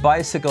no-name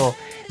bicycle,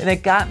 and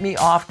it got me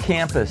off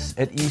campus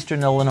at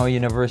Eastern Illinois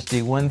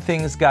University when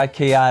things got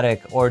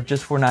chaotic or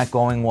just were not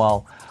going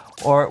well,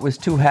 or it was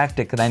too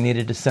hectic and I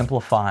needed to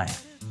simplify.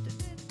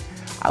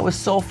 I was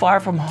so far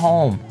from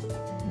home.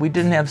 We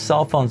didn't have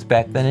cell phones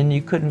back then, and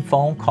you couldn't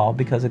phone call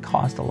because it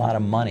cost a lot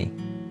of money.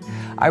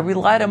 I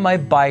relied on my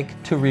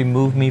bike to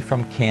remove me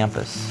from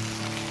campus.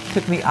 It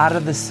took me out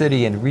of the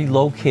city and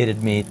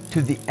relocated me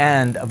to the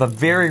end of a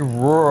very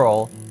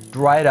rural,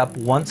 dried up,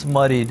 once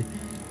muddied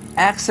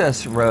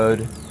access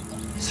road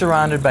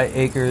surrounded by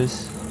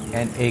acres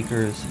and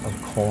acres of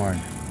corn.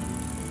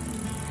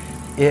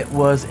 It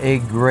was a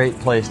great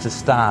place to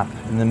stop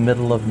in the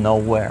middle of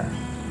nowhere,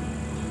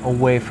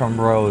 away from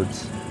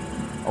roads,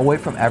 away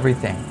from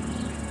everything.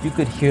 You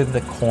could hear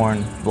the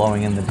corn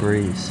blowing in the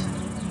breeze.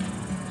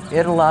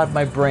 It allowed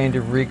my brain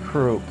to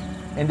regroup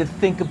and to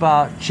think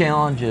about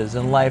challenges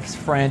and life's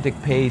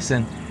frantic pace.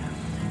 And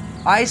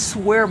I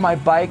swear my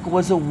bike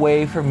was a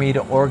way for me to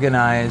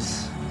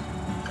organize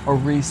or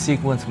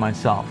resequence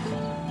myself.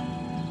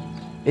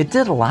 It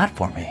did a lot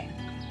for me.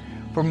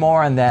 For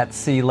more on that,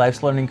 see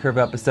Life's Learning Curve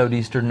episode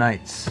Eastern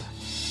Nights.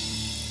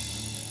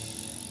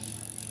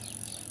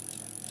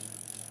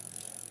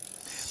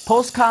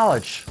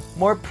 Post-college,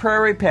 more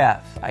prairie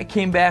path. I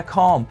came back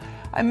home.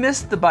 I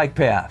missed the bike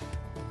path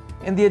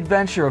and the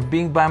adventure of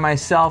being by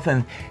myself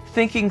and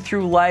thinking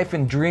through life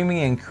and dreaming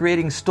and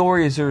creating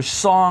stories or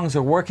songs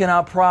or working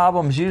out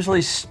problems,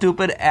 usually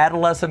stupid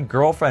adolescent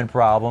girlfriend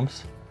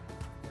problems.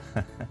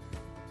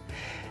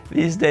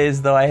 These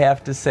days, though, I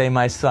have to say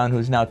my son,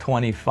 who's now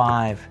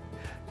 25,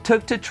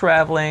 took to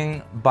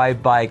traveling by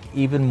bike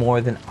even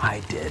more than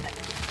I did.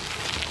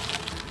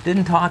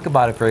 Didn't talk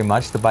about it very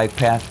much, the bike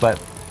path, but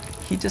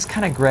he just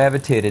kind of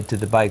gravitated to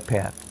the bike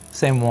path.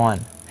 Same one,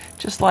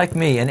 just like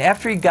me. And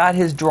after he got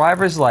his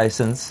driver's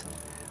license,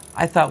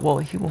 I thought, well,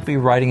 he won't be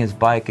riding his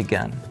bike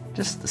again.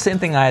 Just the same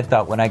thing I had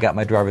thought when I got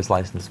my driver's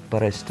license,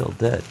 but I still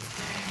did.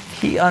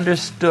 He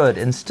understood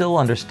and still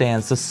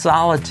understands the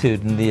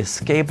solitude and the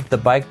escape of the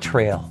bike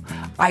trail.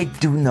 I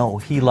do know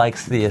he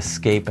likes the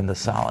escape and the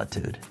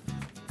solitude.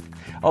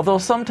 Although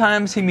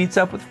sometimes he meets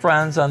up with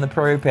friends on the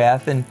prairie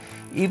path and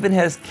even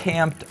has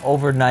camped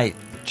overnight,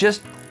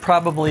 just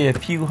probably a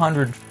few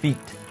hundred feet,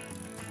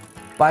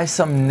 by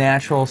some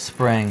natural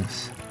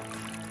springs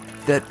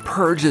that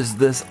purges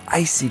this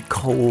icy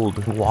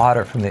cold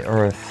water from the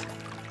earth.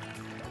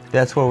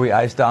 That's where we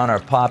ice down our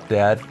pop,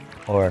 Dad,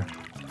 or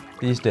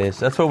these days,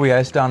 that's where we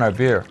ice down our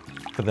beer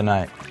for the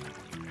night.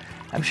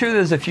 I'm sure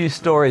there's a few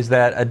stories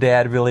that a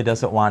dad really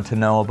doesn't want to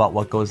know about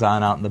what goes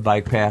on out in the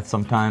bike path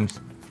sometimes.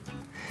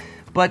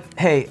 But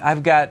hey,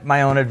 I've got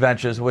my own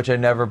adventures which I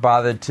never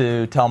bothered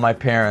to tell my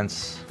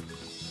parents.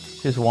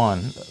 Here's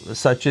one,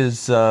 such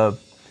as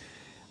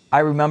I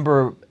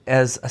remember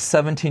as a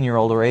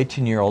 17-year-old or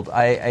 18-year-old,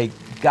 I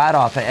got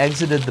off, I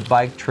exited the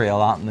bike trail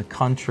out in the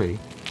country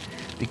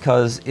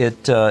because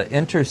it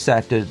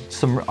intersected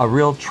a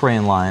real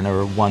train line,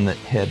 or one that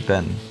had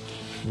been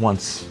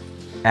once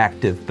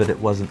active, but it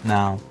wasn't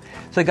now.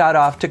 So I got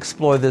off to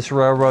explore this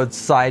railroad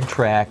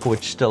sidetrack,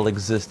 which still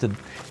existed.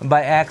 And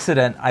by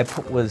accident, I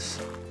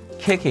was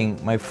kicking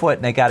my foot,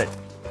 and I got it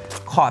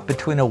caught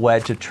between a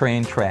wedge of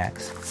train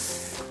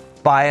tracks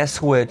by a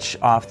switch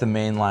off the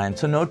main line.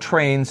 So no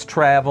trains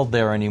traveled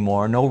there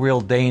anymore, no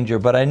real danger,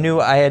 but I knew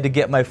I had to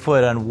get my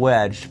foot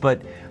unwedged.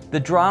 But the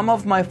drama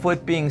of my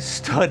foot being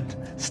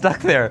stuck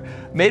there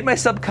made my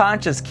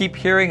subconscious keep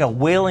hearing a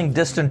wailing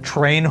distant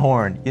train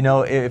horn. You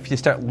know, if you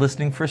start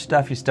listening for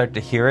stuff, you start to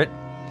hear it.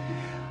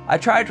 I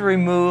tried to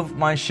remove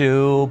my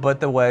shoe, but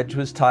the wedge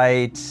was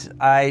tight.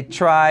 I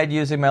tried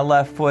using my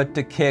left foot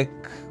to kick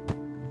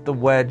the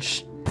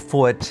wedge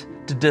foot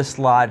to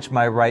dislodge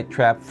my right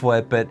trap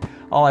foot, but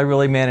all I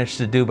really managed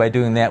to do by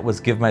doing that was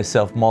give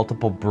myself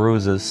multiple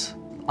bruises.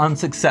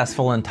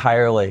 Unsuccessful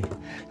entirely.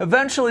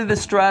 Eventually, the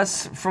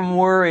stress from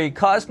worry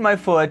caused my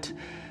foot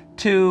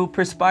to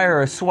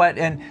perspire or sweat,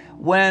 and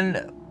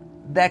when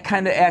that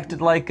kind of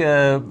acted like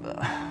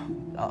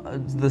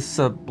this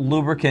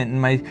lubricant,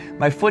 and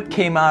my foot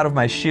came out of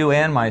my shoe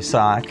and my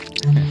sock,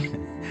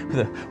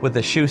 with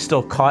the shoe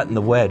still caught in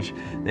the wedge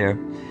there,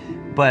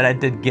 but I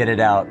did get it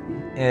out.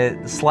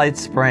 Slight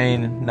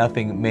sprain,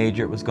 nothing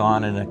major. It was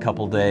gone in a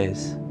couple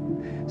days.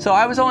 So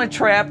I was only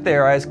trapped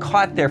there. I was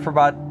caught there for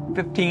about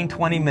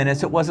 15-20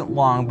 minutes. It wasn't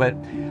long, but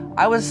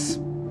I was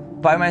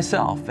by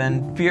myself,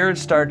 and fear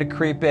started to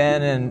creep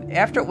in. And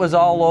after it was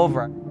all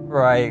over,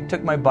 I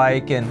took my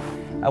bike and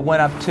I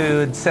went up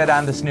to and sat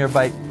on this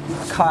nearby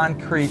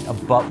concrete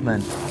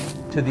abutment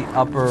to the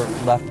upper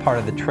left part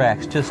of the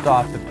tracks, just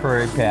off the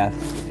prairie path.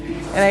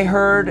 And I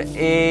heard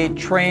a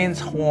train's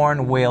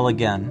horn wail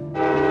again.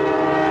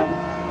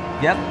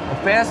 Yep, a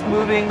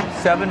fast-moving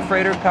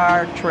 7-freighter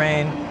car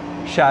train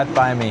shot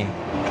by me.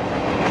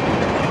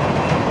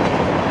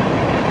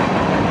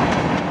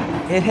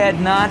 It had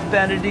not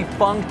been a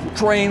defunct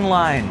train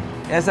line,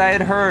 as I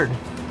had heard.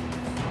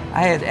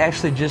 I had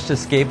actually just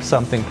escaped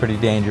something pretty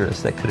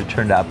dangerous that could have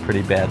turned out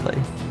pretty badly.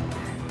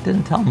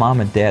 Didn't tell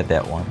Mom and Dad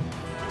that one.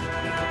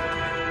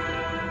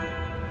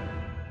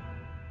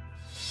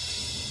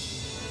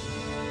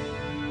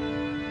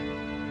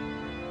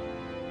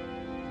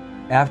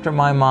 After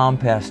my mom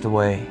passed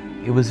away,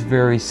 it was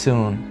very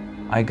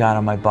soon I got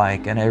on my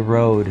bike and I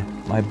rode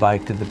my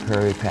bike to the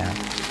prairie path.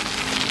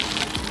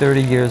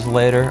 30 years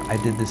later, I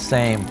did the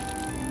same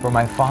for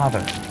my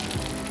father.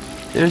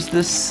 There's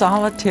this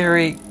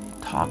solitary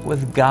talk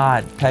with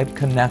God type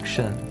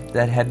connection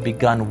that had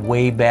begun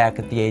way back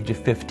at the age of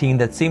 15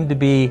 that seemed to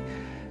be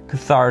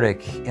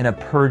cathartic in a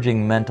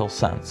purging mental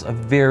sense, a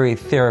very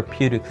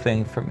therapeutic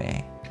thing for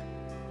me.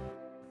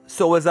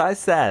 So as I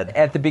said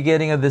at the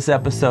beginning of this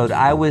episode,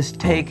 I was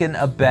taken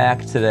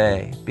aback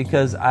today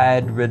because I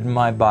had ridden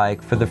my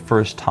bike for the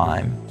first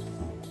time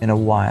in a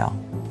while.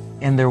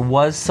 And there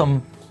was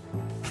some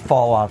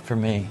fallout for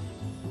me.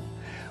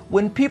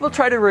 When people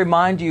try to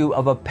remind you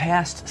of a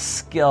past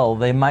skill,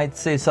 they might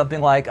say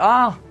something like,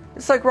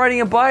 it's like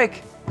riding a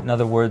bike. In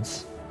other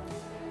words,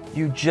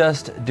 you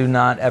just do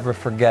not ever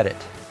forget it.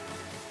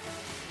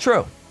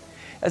 True.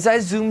 As I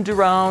zoomed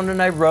around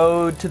and I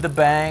rode to the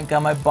bank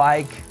on my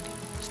bike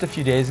just a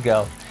few days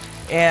ago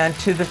and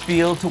to the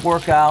field to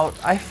work out,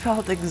 I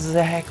felt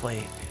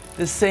exactly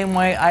the same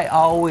way I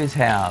always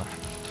have.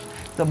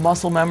 The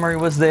muscle memory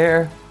was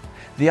there.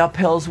 The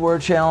uphills were a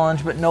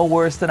challenge, but no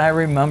worse than I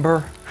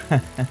remember.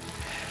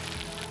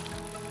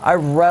 I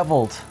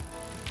reveled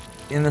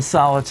in the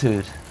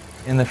solitude,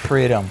 in the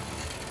freedom.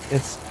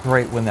 It's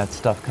great when that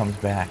stuff comes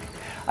back.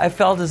 I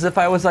felt as if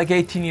I was like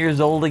 18 years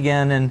old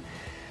again, and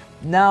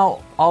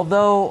now,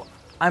 although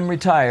I'm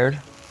retired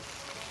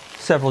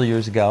several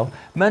years ago,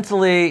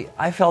 mentally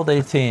I felt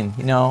 18.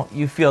 You know,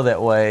 you feel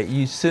that way.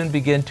 You soon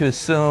begin to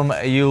assume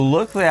you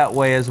look that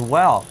way as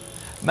well.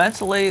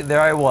 Mentally, there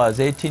I was,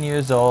 18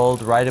 years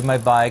old, riding my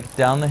bike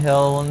down the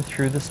hill and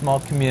through the small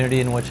community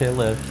in which I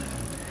live.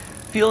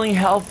 Feeling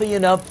healthy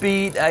and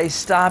upbeat, I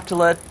stopped to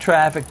let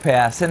traffic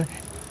pass, and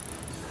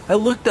I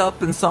looked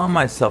up and saw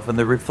myself in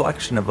the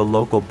reflection of a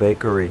local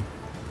bakery.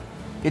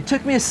 It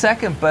took me a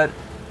second, but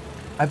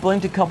I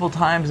blinked a couple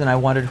times and I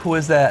wondered, who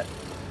is that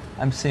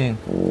I'm seeing?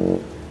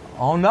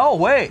 Oh no,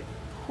 wait,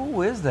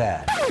 who is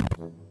that?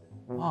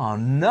 Oh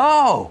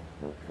no,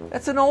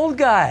 that's an old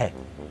guy.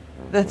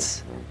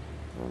 That's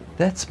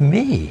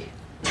me.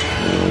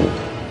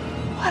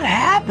 What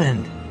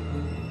happened?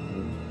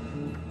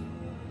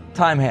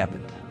 Time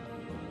happened.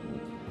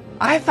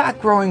 I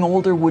thought growing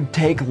older would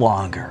take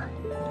longer.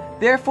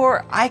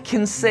 Therefore, I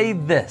can say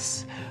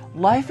this.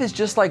 Life is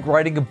just like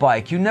riding a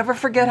bike. You never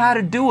forget how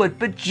to do it,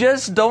 but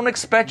just don't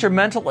expect your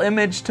mental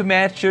image to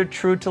match your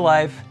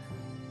true-to-life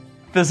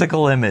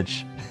physical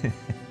image.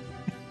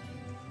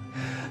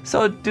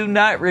 So do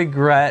not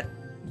regret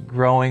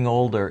growing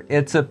older.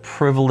 It's a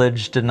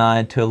privilege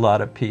denied to a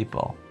lot of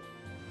people.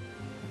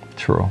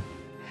 True.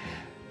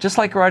 Just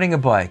like riding a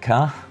bike,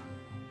 huh?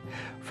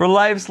 For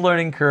Life's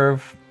Learning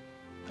Curve,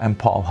 I'm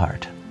Paul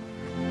Hart.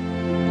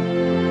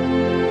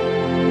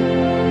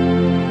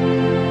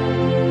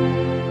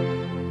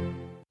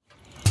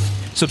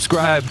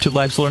 Subscribe to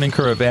Life's Learning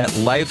Curve at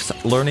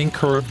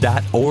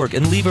lifeslearningcurve.org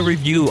and leave a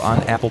review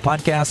on Apple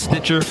Podcasts,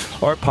 Stitcher,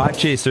 or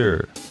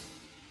Podchaser.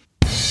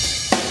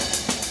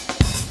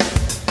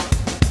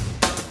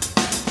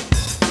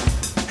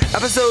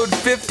 Episode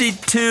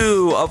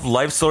 52 of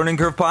Life's Learning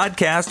Curve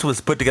podcast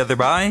was put together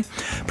by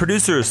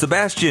producer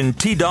Sebastian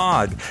T.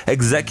 Dog,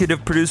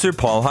 executive producer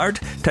Paul Hart,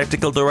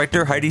 technical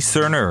director Heidi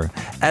Cerner,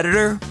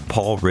 editor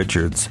Paul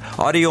Richards,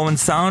 audio and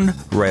sound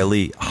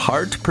Riley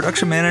Hart,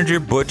 production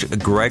manager Butch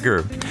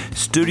Greger,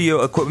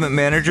 studio equipment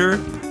manager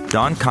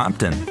Don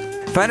Compton.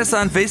 Find us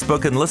on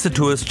Facebook and listen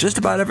to us just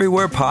about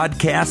everywhere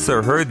podcasts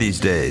are heard these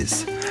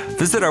days.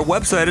 Visit our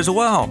website as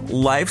well,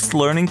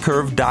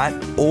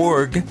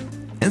 lifeslearningcurve.org.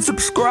 And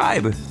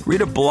subscribe, read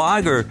a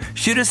blog, or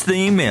shoot us the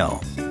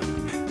email.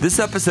 This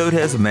episode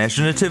has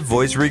imaginative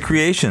voice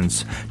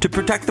recreations. To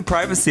protect the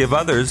privacy of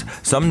others,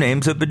 some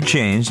names have been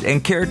changed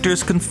and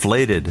characters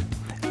conflated.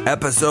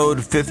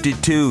 Episode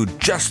 52,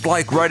 just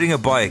like riding a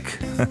bike.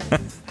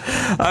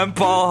 I'm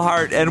Paul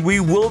Hart, and we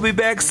will be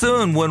back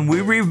soon when we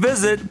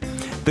revisit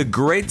the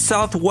Great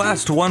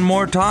Southwest one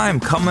more time,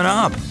 coming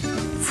up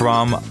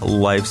from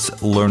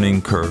Life's Learning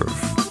Curve.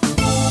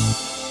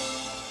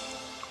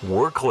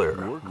 We're clear.